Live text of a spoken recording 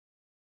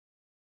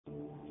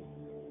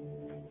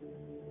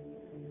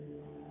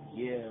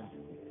Yeah.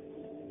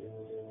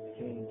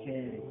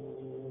 King.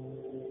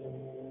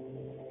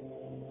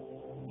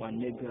 My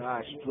nigga,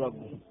 I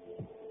struggle.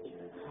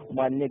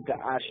 My nigga,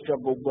 I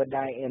struggle, but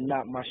I am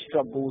not my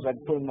struggles. I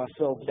bring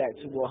myself back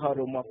to a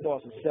huddle. My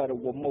thoughts are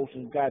settled.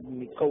 Emotions guiding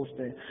me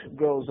coasting.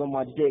 Girls on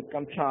my dick,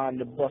 I'm trying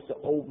to bust it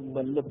open,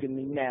 but look at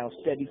me now,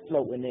 steady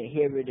floating and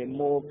hearing it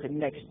more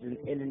connections.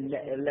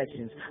 Internet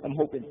elections, I'm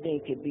hoping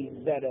things could be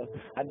better.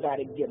 I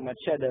gotta get my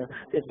cheddar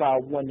if I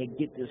wanna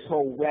get this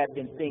whole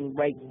rapping thing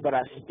right, but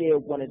I still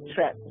wanna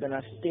trap and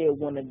I still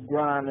wanna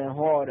grind and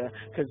harder.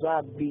 Cause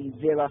I be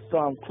there, I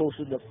saw I'm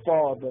closer to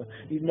Father.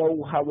 You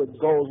know how it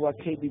goes, why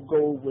can't we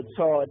go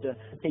retarded?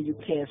 And you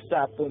can't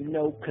stop them,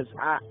 no, cause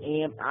I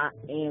am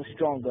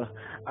stronger.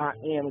 I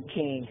am a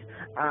king.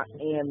 I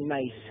am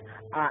nice.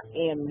 I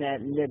am that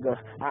nigga.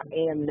 I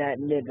am that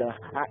nigga.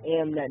 I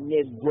am that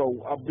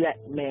Negro. A black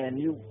man,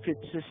 you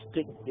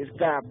futuristic. This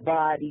God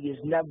body is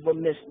never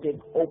mystic.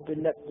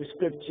 Open up the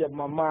scripture,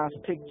 my mind's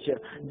picture.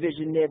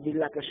 Visionary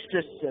like a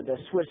strisser, the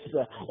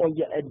Swisser. On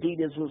your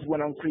Adidas was when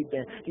I'm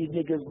creeping. These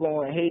niggas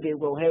gon' hate it,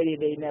 well hate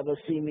it, they never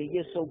see me.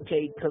 It's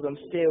okay, cause I'm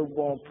still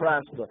gon'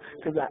 prosper.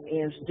 Cause I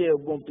am still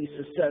gon' be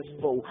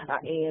successful. I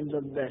am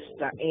the best.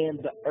 I am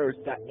the earth.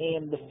 I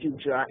am the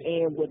future. I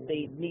am what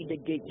they need to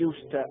get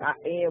used to. I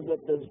am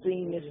what the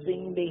scene is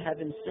seen they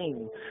haven't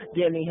seen.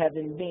 Then they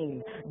haven't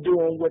been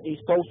doing what they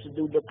supposed to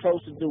do. They're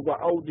supposed to do with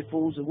older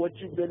fools. And what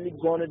you really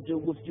gonna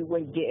do if you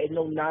ain't getting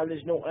no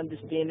knowledge, no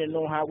understanding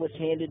on how it's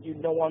handled? You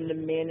know I'm the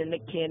man in the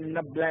cannon.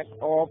 I'm black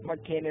off my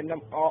cannon.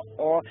 I'm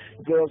all.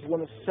 Girls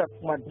wanna suck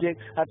my dick.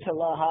 I tell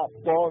her hot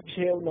ball,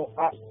 chill, no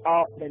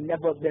and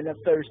never been a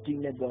thirsty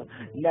nigga.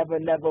 Never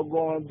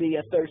gonna be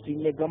a thirsty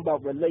nigga. I'm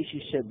about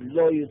relationship,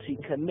 loyalty,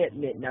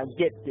 commitment. Now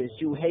get this,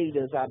 you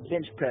haters, I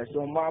bench press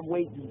on my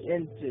way to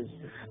inches.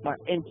 My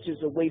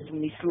inches away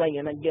from me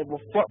slaying. I give a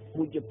fuck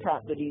where your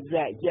property's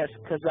at. Yes,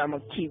 cause I'ma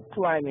keep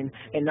climbing.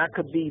 And I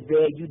could be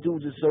there. You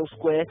dudes are so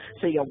square.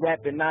 Say I'm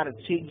rapping out of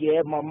tea,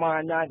 yeah. My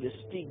mind I just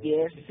see,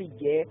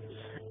 yeah.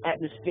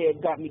 Atmosphere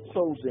got me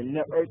closing.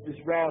 The earth is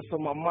round, so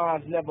my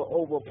mind's never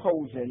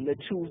overposing. The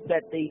truth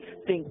that they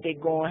think they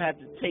gonna have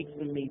to take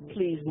from me.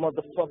 Please,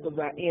 motherfuckers,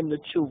 I am the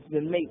truth.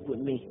 Then mate with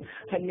me.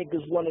 Her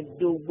niggas wanna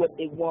do what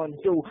they wanna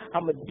do.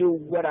 I'ma do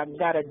what I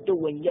gotta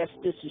do. And yes,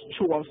 this is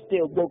true. I'm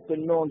still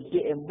working on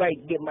getting right.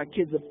 Get my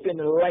kids up in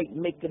the light,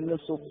 making them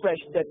so fresh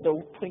that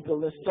they'll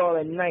twinkle in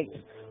starry nights.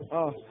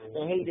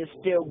 The haters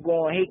still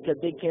going hate cause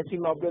they can't see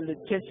my real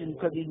attention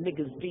cause these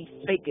niggas be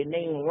faking. They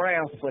ain't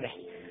around for that.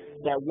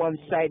 That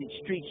one-sided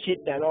street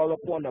shit, that all up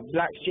on the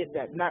block shit,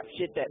 that knock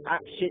shit, that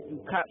op shit, you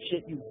cop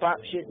shit, you bop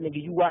shit,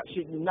 nigga, you op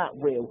shit, you not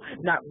real,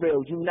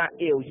 you not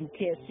ill, you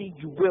can't see,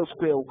 you real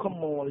skrill. Come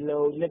on,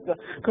 little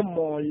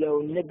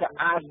nigga,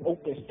 eyes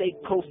open, stay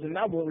close, and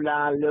I won't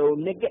lie, little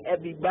nigga,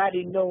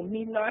 everybody know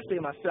me, now I stay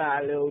my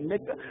side, little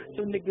nigga.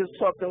 Some niggas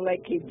talking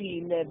like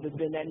KB, never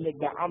been that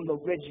nigga. I'm the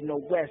original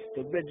West,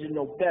 the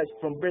original best,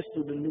 from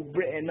Bristol to New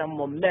Britain. I'm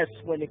a mess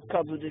when it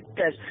comes to the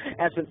test.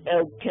 As an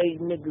LK,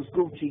 niggas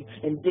Gucci,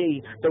 indeed.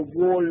 The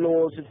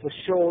warlords, and for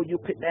sure you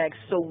could act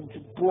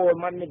Soldier Boy.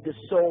 My niggas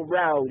so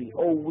rowdy.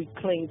 Oh, we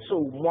clean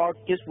too.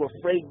 Marcus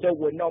Refredo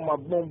with all my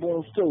boom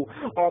booms too.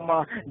 All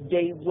my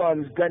day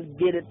runs, gonna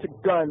get it to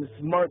guns.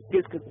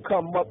 Marcus could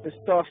come up and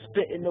start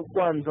spitting the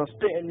runs. I'm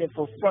spitting it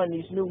for fun.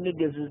 These new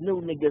niggas is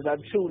new niggas.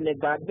 I'm true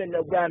nigga. I've been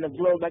around the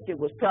globe like it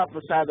was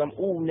prophesied. I'm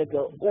ooh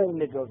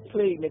nigga,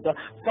 play nigga.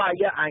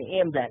 Fire, I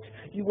am that.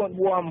 You want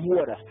war, I'm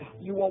water.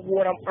 You want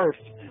water, I'm earth.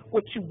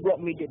 What you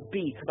want me to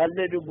be? A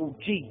literal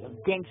G, a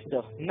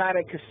gangster, not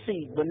a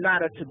concede, but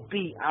not a to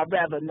be. I'd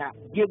rather not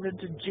give it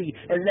to G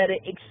and let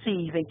it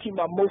exceed and keep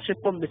my motion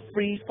from the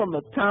freeze from the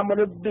time of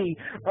the B.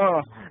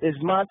 It's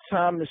my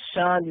time to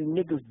shine, you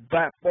niggas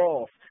back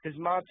off. It's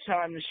my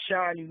time to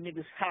shine, you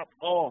niggas hop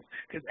off.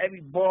 Cause every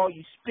ball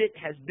you spit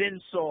has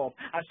been solved.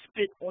 I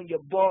spit on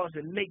your bars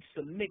and make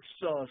some mix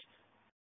sauce.